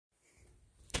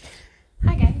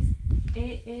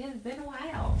It has been a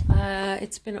while.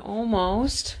 It's been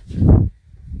almost,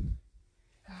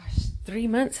 3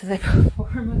 months since 4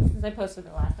 months since I posted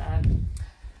the last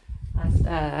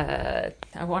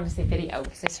I want to say video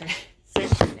because I started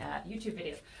searching YouTube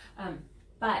videos.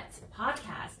 But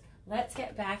podcast, let's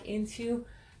get back into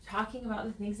talking about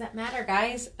the things that matter,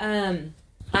 guys. I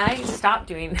stopped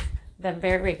doing them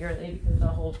very regularly because the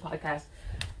whole podcast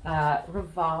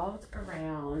revolved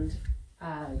around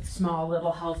small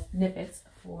little health snippets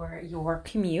for your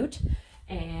commute,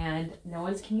 and no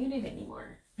one's commuted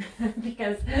anymore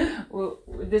because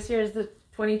this year is the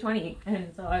 2020,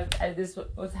 and so this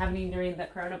was happening during the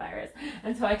coronavirus,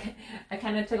 and so I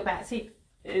kind of took a back seat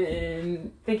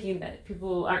in thinking that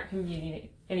people aren't commuting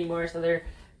anymore, so they're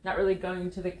not really going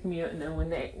to the commute, and then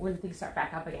when things start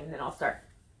back up again, then I'll start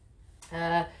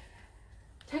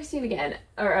texting again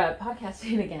or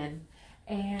podcasting again.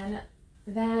 And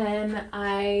then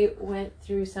I went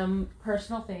through some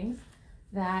personal things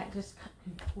that just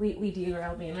completely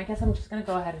derailed me, and I guess I'm just going to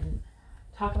go ahead and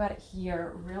talk about it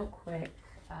here real quick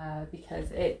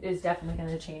because it is definitely going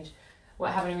to change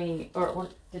what happened to me, or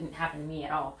what didn't happen to me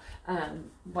at all.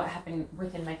 What happened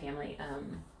within my family.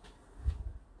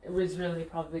 It was really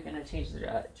probably going to change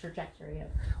the trajectory of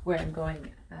where I'm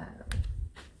going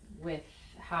with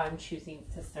how I'm choosing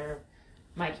to serve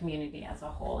my community as a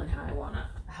whole, and how I want to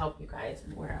help you guys,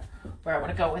 and where I want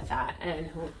to go with that.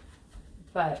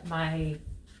 But my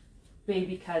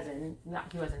baby cousin,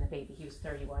 he wasn't a baby, he was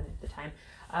 31 at the time,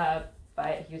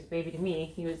 but he was a baby to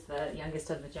me. He was the youngest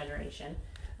of the generation.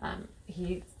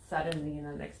 He suddenly and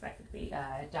unexpectedly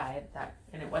died,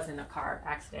 and it wasn't a car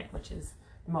accident, which is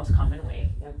the most common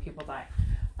way young people die.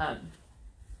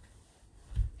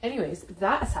 Anyways,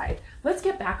 that aside, let's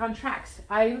get back on tracks.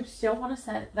 I still want to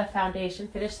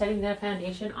finish setting the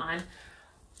foundation on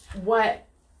what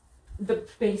the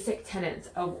basic tenets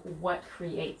of what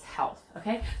creates health,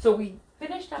 okay? So we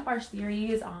finished up our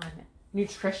series on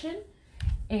nutrition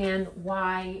and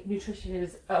why nutrition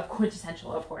is of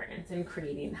quintessential importance in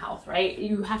creating health, right?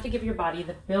 You have to give your body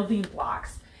the building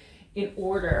blocks in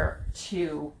order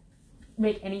to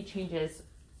make any changes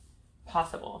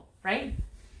possible, right?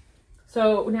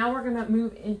 So now we're going to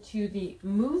move into the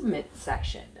movement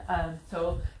section.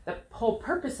 So the whole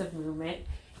purpose of movement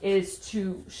is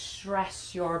to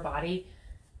stress your body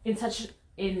in such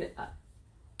a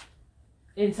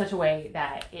way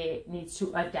that it needs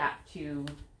to adapt to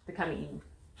the coming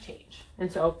change.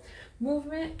 And so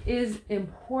movement is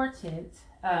important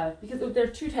because there are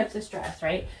two types of stress,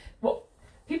 right? Well,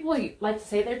 people like to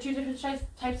say there are two different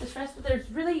types of stress, but there's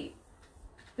really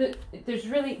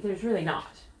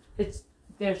not.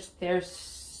 There's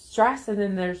stress, and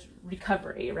then there's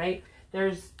recovery, right?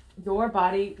 There's your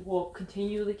body will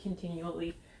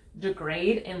continually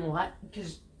degrade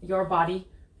because your body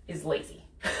is lazy.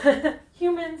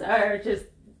 Humans are just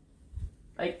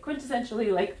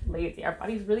quintessentially lazy. Our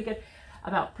body's really good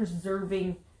about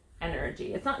preserving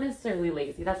energy. It's not necessarily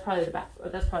lazy. That's probably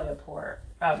a poor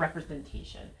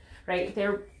representation, right?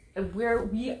 Where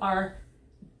we are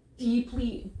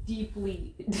deeply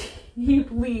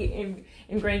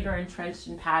ingrained or entrenched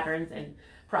in patterns and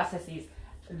processes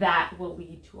that will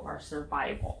lead to our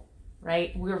survival,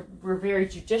 right? We're very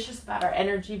judicious about our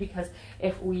energy, because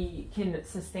if we can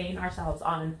sustain ourselves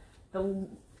on the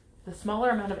smaller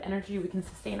amount of energy we can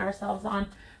sustain ourselves on,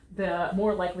 the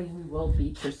more likely we will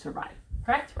be to survive,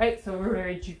 correct? Right? So we're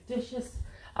very judicious.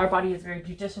 Our body is very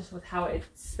judicious with how it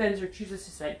spends or chooses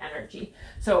to spend energy.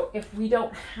 So if we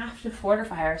don't have to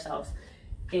fortify ourselves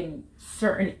in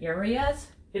certain areas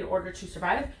in order to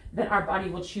survive, then our body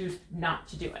will choose not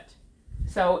to do it.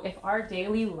 So if our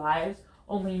daily lives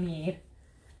only need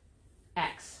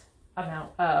X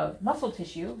amount of muscle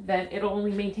tissue, then it'll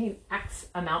only maintain X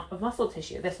amount of muscle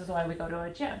tissue. This is why we go to a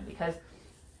gym, because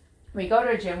we go to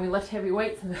a gym, we lift heavy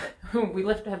weights, and we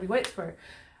lift heavy weights for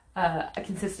a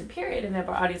consistent period, and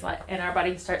our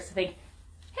body starts to think,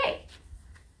 hey,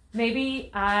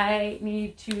 maybe I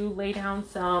need to lay down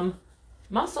some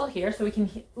muscle here so we can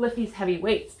lift these heavy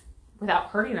weights without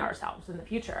hurting ourselves in the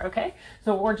future, okay?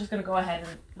 So we're just going to go ahead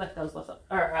and lift those muscle,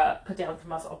 or put down some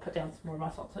muscle, put down some more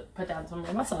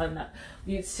muscle, and that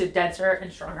leads to denser and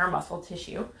stronger muscle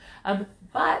tissue.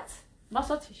 But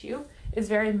muscle tissue is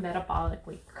very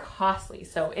metabolically costly.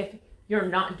 So if you're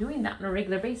not doing that on a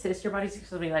regular basis, your body's going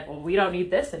to be like, well, we don't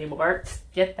need this anymore.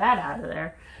 Get that out of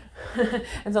there.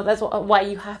 And so that's why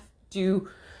you have to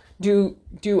do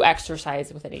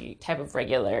exercise with any type of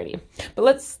regularity. But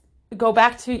let's go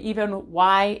back to even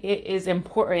why it is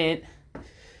important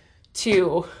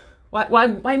to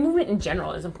why movement in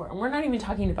general is important. We're not even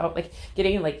talking about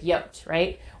getting yoked,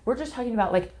 right? We're just talking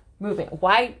about movement.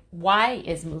 Why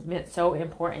is movement so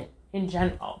important in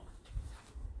general?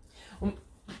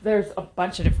 There's a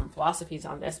bunch of different philosophies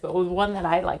on this, but one that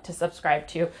I like to subscribe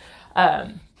to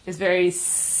is very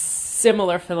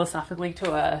similar philosophically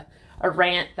to a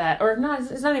rant that, or not,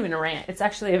 it's not even a rant. It's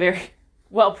actually a very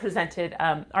well presented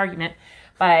argument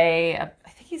by, I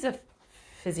think he's a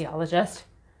neurophysiologist.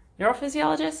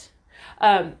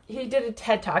 He did a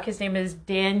TED Talk. His name is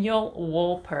Daniel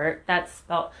Wolpert. That's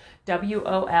spelled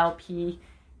Wolpert.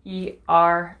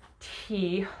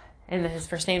 And his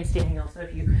first name's Daniel. So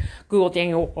if you Google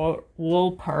Daniel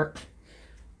Wolpert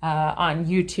on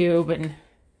YouTube and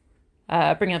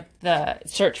bring up the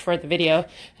search for the video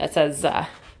that says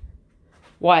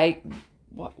why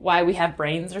we have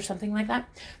brains or something like that.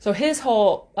 So his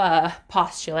whole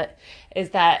postulate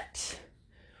is that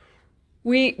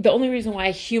the only reason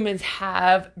why humans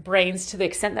have brains to the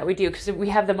extent that we do, because we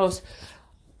have the most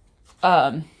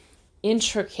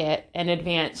intricate and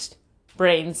advanced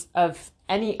brains of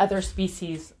any other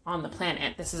species on the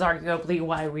planet. This is arguably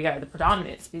why we are the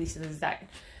predominant species that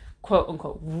quote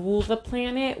unquote rule the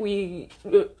planet. We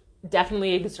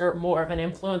definitely exert more of an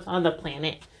influence on the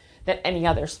planet than any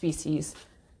other species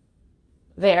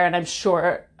there. And I'm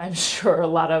sure a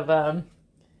lot of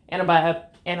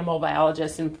animal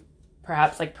biologists and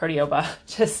perhaps like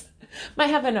proteobiologists might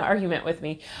have an argument with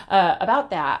me about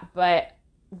that, but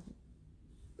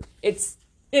it's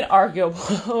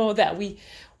inarguable that we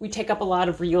take up a lot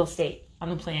of real estate on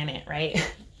the planet,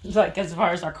 right? Like as far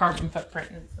as our carbon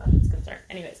footprint and stuff is concerned.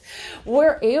 Anyways,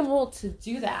 we're able to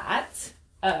do that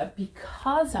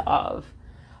because of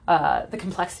the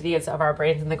complexities of our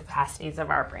brains and the capacities of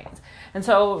our brains. And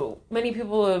so many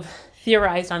people have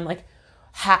theorized on like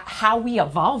how we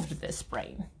evolved this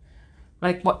brain.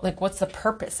 What's the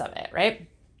purpose of it, right?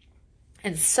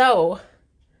 And so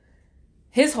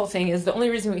his whole thing is the only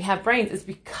reason we have brains is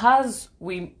because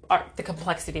we are the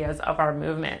complexities of our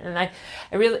movement. And I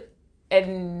really,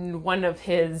 and one of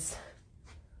his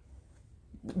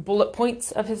bullet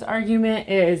points of his argument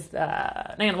is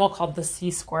an animal called the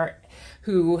sea squirt,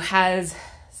 who has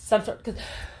some sort, because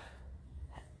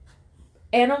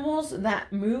animals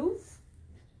that move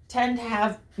tend to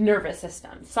have nervous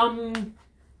systems,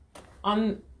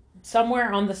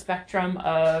 somewhere on the spectrum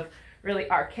of really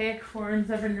archaic forms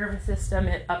of a nervous system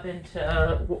and up into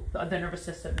the nervous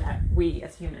system that we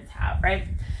as humans have, right?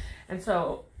 And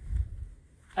so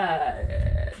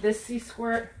this sea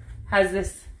squirt has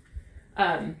this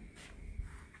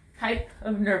type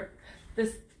of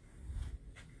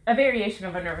a variation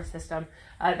of a nervous system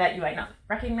that you might not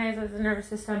recognize as a nervous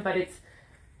system, but it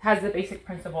has the basic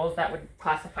principles that would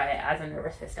classify it as a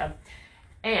nervous system.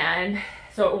 And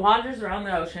so it wanders around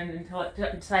the ocean until it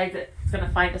decides it's going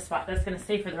to find a spot that's going to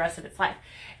stay for the rest of its life.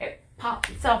 It pops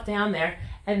itself down there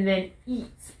and then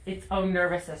eats its own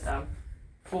nervous system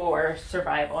for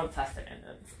survival and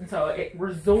sustenance. And so it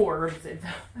resorbs its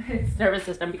nervous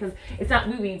system because it's not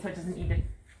moving, so it doesn't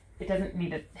need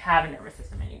to have a nervous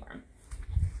system anymore.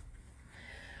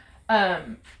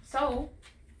 So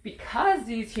because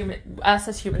us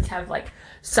as humans have like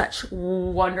such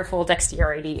wonderful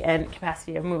dexterity and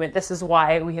capacity of movement, this is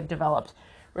why we have developed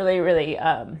really, really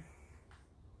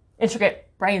intricate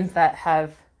brains that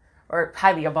have, or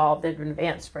highly evolved and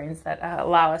advanced brains that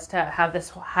allow us to have this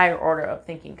higher order of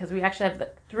thinking. Because we actually have the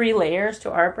 3 layers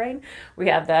to our brain. We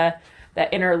have the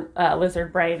inner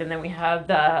lizard brain, and then we have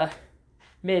the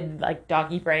mid like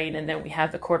doggy brain, and then we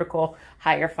have the cortical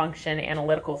higher function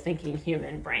analytical thinking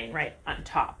human brain right on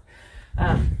top.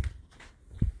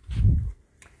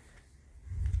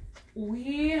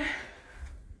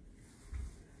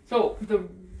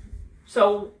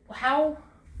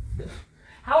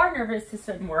 How our nervous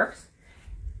system works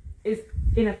is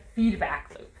in a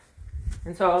feedback loop.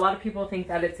 And so a lot of people think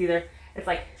that it's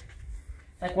like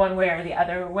one way or the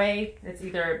other way. It's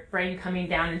either brain coming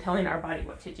down and telling our body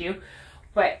what to do.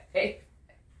 But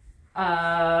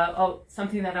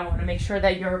something that I want to make sure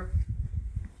that you're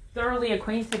thoroughly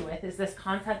acquainted with is this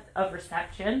concept of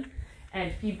reception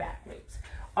and feedback loops.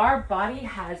 Our body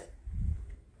has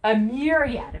a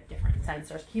myriad of different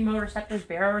sensors: chemoreceptors,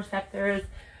 baroreceptors,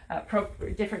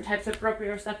 different types of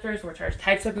proprioceptors, which are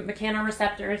types of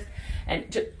mechanoreceptors,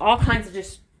 and all kinds of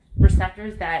just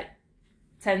receptors that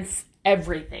sense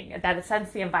everything, that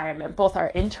sense the environment, both our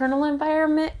internal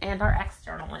environment and our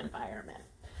external environment.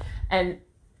 And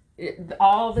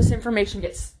all this information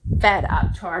gets fed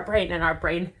up to our brain, and our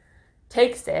brain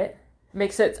takes it,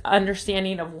 makes its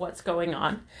understanding of what's going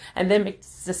on, and then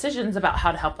makes decisions about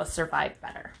how to help us survive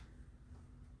better.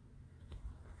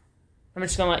 I'm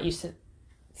just going to let you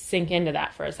sink into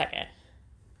that for a second.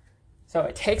 So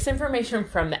it takes information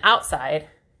from the outside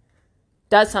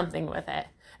does something with it,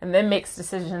 and then makes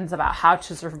decisions about how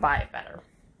to survive better.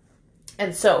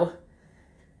 And so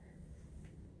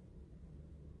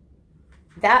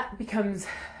that becomes,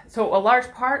 so a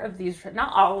large part of these,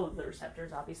 not all of the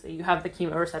receptors, obviously, you have the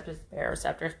chemoreceptors,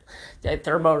 baroreceptors, the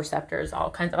thermoreceptors, all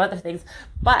kinds of other things,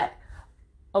 but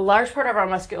a large part of our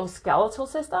musculoskeletal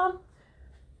system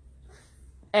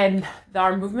and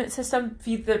our movement system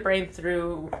feeds the brain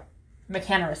through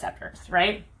mechanoreceptors,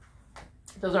 right?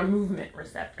 Those are movement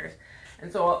receptors.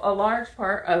 And so a large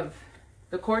part of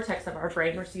the cortex of our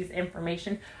brain receives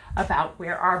information about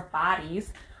where our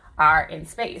bodies are in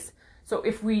space. So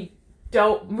if we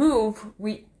don't move,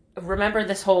 we remember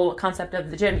this whole concept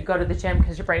of the gym. You go to the gym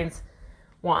because your brain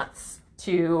wants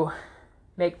to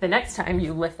make the next time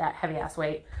you lift that heavy ass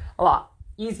weight a lot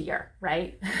easier,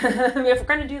 right? I mean, if we're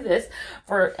going to do this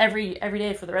for every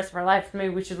day for the rest of our life,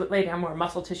 maybe we should lay down more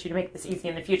muscle tissue to make this easy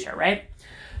in the future, right?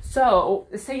 So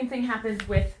the same thing happens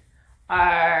with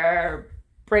our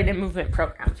brain and movement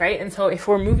programs, right? And so if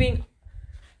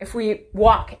we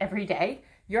walk every day,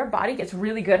 your body gets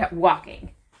really good at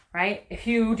walking, right? If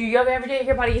you do yoga every day,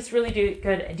 your body gets really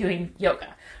good at doing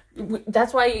yoga.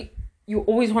 That's why you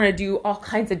always want to do all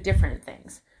kinds of different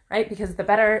things, right? Because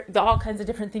the all kinds of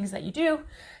different things that you do,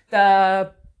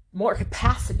 the more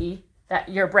capacity that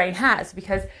your brain has.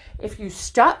 Because if you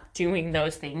stop doing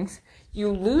those things, you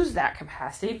lose that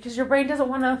capacity because your brain doesn't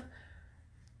want to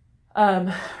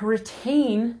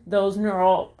retain those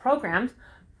neural programs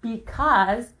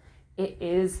because it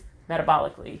is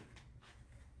metabolically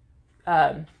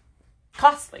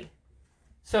costly.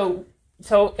 So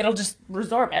it'll just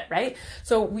resorb it, right?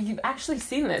 So we've actually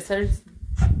seen this. There's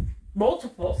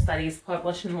multiple studies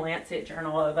published in the Lancet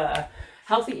Journal of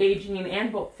Healthy Aging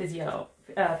and both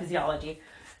physiology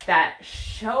that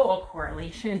show a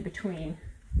correlation between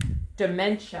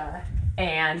dementia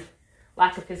and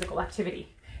lack of physical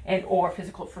activity and or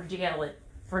physical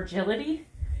fragility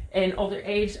in older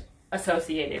age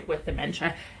associated with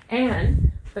dementia,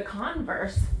 and the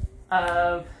converse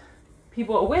of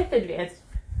people with advanced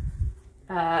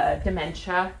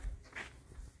dementia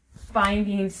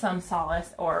finding some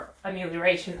solace or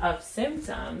amelioration of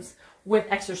symptoms with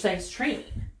exercise training.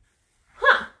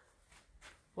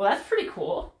 Well, that's pretty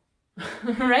cool,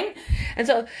 right? And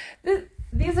so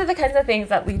these are the kinds of things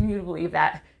that lead me to believe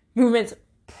that movement's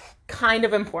kind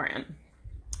of important.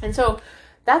 And so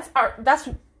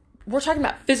we're talking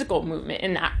about physical movement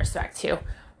in that respect too.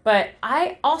 But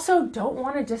I also don't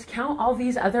want to discount all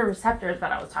these other receptors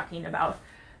that I was talking about.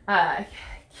 Chemoreceptors,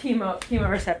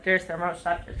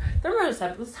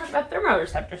 thermoreceptors. Let's talk about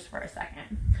thermoreceptors for a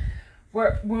second.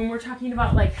 When we're talking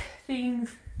about like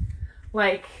things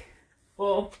like,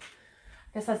 well,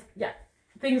 I guess that's, yeah,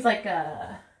 things like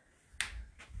the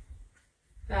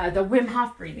Wim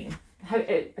Hof breathing.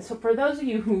 So for those of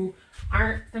you who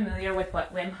aren't familiar with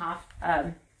what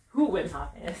who Wim Hof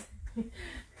is,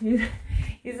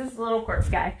 he's this little corpse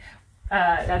guy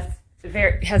has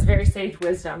very sage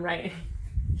wisdom, right?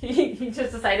 He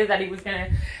just decided that he was going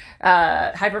to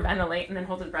hyperventilate and then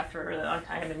hold his breath for a really long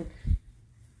time, and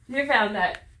he found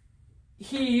that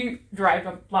he derived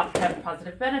a lot of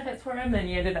positive benefits for him, and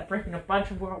he ended up breaking a bunch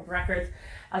of world records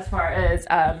as far as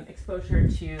exposure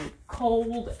to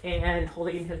cold and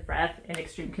holding his breath in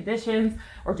extreme conditions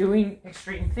or doing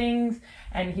extreme things.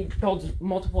 And he holds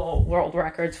multiple world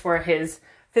records for his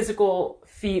physical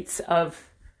feats of,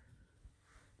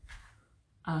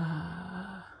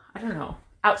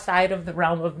 outside of the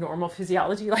realm of normal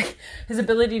physiology, like his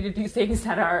ability to do things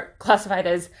that are classified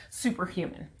as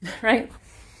superhuman, right?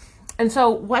 And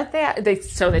so they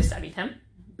studied him,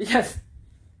 because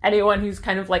anyone who's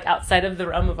kind of like outside of the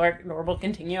realm of our normal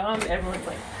continuum, everyone's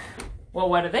like, well,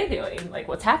 what are they doing? Like,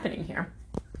 what's happening here?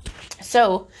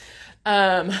 So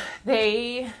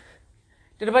they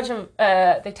did a bunch of,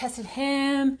 they tested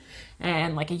him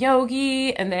and like a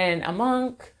yogi and then a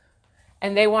monk,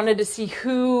 and they wanted to see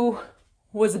who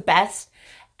was best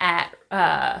at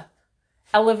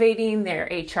elevating their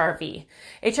HRV.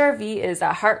 HRV is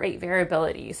a heart rate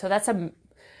variability. So that's I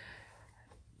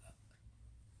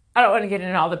don't want to get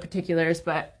into all the particulars,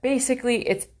 but basically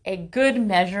it's a good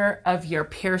measure of your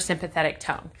parasympathetic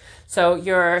tone. So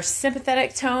your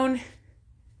sympathetic tone,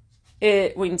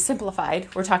 when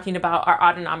simplified, we're talking about our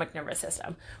autonomic nervous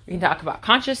system. We can talk about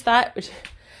conscious thought,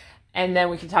 and then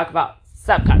we can talk about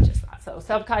subconscious thought. So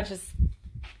subconscious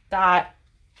thought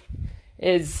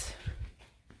is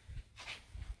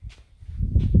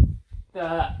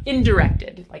the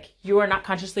indirected, like you are not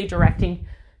consciously directing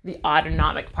the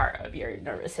autonomic part of your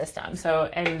nervous system. So,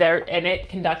 and it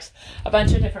conducts a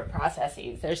bunch of different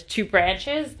processes. There's two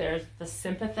branches. There's the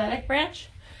sympathetic branch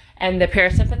and the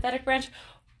parasympathetic branch.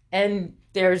 And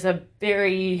there's a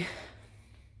very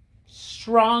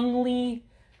strongly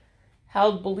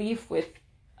held belief with,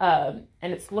 and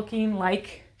it's looking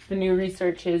like the new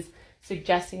research is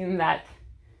suggesting that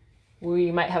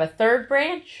we might have a third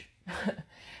branch.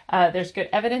 There's good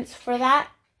evidence for that.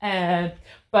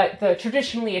 But the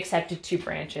traditionally accepted two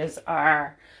branches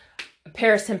are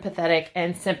parasympathetic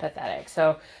and sympathetic.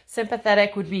 So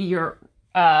sympathetic would be your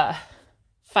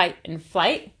fight,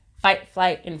 flight,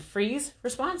 and freeze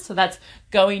response. So that's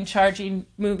going, charging,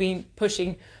 moving,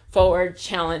 pushing forward,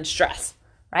 challenge, stress,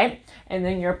 right? And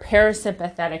then your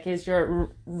parasympathetic is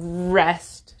your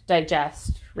rest,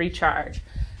 digest, recharge,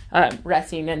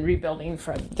 resting and rebuilding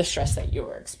from the stress that you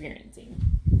were experiencing.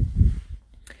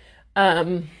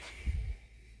 And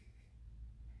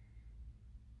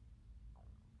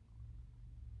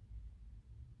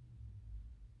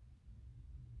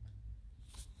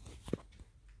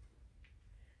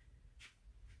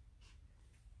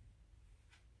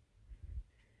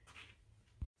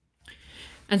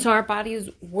so our bodies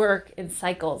work in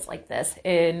cycles like this,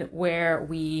 in where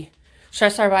we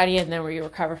stress our body and then we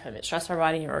recover from it, stress our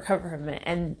body and recover from it.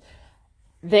 And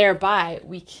thereby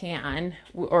we can,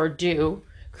 or do,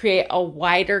 create a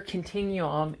wider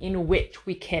continuum in which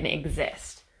we can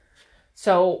exist.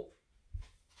 So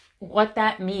what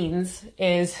that means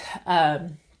is,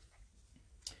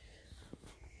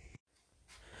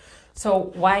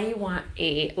 so why you want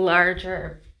a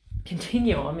larger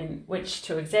continuum in which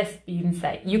to exist means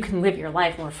that you can live your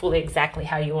life more fully exactly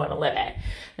how you want to live it.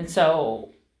 And so,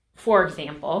 for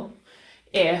example,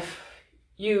 if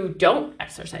you don't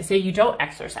exercise, say you don't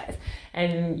exercise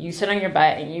and you sit on your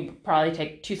butt and you probably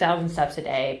take 2,000 steps a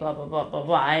day, blah, blah, blah, blah,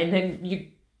 blah, and then you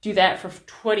do that for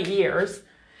 20 years,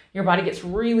 your body gets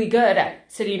really good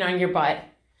at sitting on your butt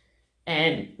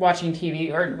and watching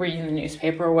TV or reading the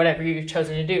newspaper or whatever you've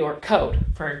chosen to do, or code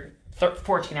for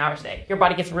 14 hours a day. Your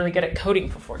body gets really good at coding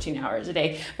for 14 hours a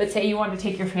day. But say you want to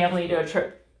take your family to a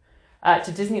trip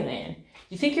to Disneyland.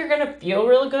 You think you're going to feel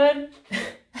really good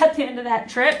at the end of that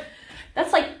trip?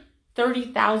 That's like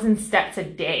 30,000 steps a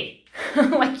day.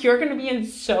 Like, you're going to be in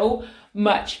so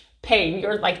much pain.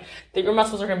 You're like, your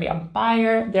muscles are going to be on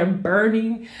fire. They're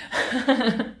burning.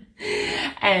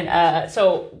 And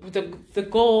so the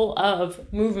goal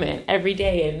of movement every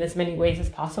day in as many ways as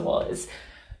possible is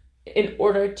in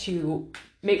order to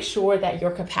make sure that your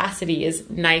capacity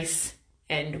is nice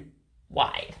and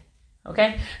wide.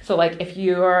 Okay? So like if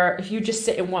you just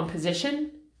sit in one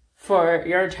position for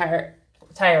your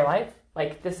entire life,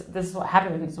 like this is what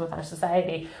happens with our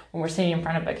society when we're sitting in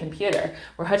front of a computer.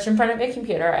 We're hunched in front of a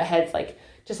computer, our head's like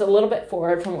just a little bit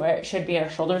forward from where it should be. Our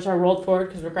shoulders are rolled forward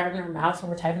because we're grabbing our mouse and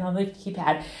we're typing on the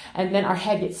keypad. And then our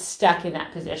head gets stuck in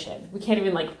that position. We can't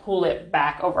even like pull it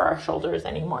back over our shoulders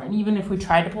anymore. And even if we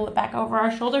tried to pull it back over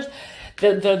our shoulders,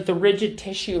 the rigid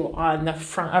tissue on the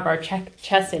front of our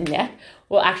chest and neck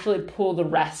will actually pull the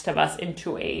rest of us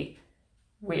into a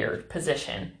weird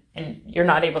position. And you're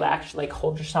not able to actually like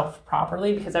hold yourself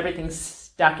properly because everything's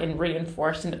stuck and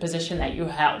reinforced in the position that you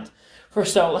held for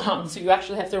so long. So you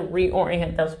actually have to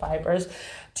reorient those fibers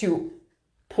to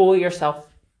pull yourself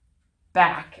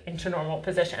back into normal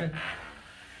position.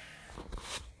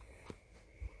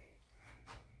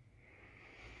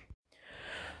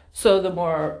 So the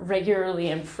more regularly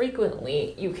and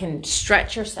frequently you can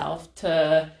stretch yourself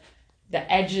to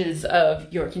the edges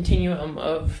of your continuum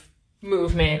of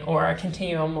movement, or a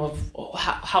continuum of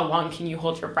how long can you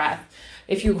hold your breath.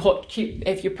 If you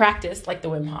practice like the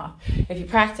Wim Hof, if you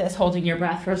practice holding your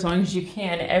breath for as long as you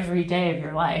can every day of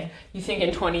your life, you think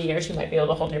in 20 years you might be able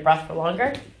to hold your breath for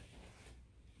longer?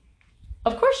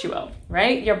 Of course you will,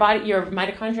 right? Your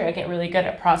mitochondria get really good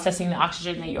at processing the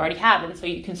oxygen that you already have, and so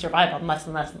you can survive on less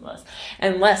and less and less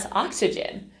and less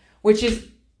oxygen, which is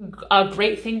a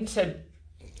great thing to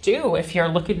do if you're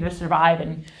looking to survive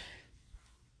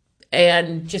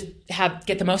and just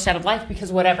get the most out of life,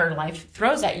 because whatever life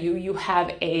throws at you, you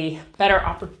have a better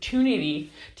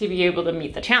opportunity to be able to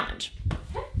meet the challenge.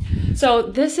 So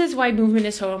this is why movement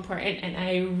is so important, and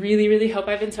I really, really hope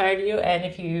I've inspired you. And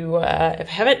if you if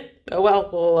I haven't,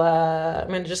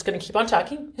 I'm just going to keep on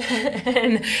talking,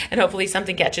 and hopefully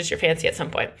something catches your fancy at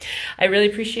some point. I really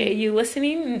appreciate you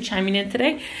listening and chiming in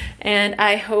today, and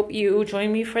I hope you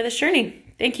join me for this journey.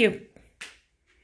 Thank you.